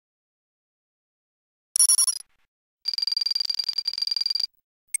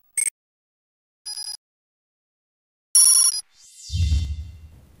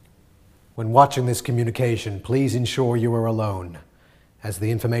When watching this communication, please ensure you are alone, as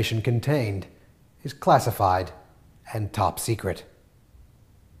the information contained is classified and top secret.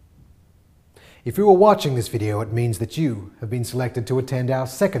 If you are watching this video, it means that you have been selected to attend our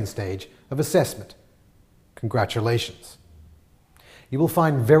second stage of assessment. Congratulations. You will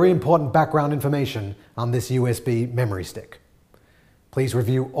find very important background information on this USB memory stick. Please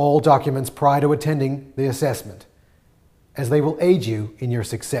review all documents prior to attending the assessment, as they will aid you in your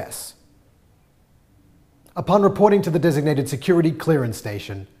success. Upon reporting to the designated security clearance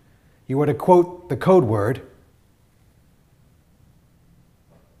station, you are to quote the code word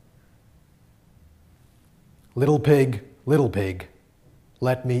little pig,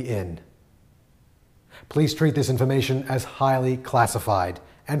 let me in." Please treat this information as highly classified,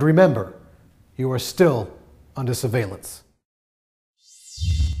 and remember, you are still under surveillance.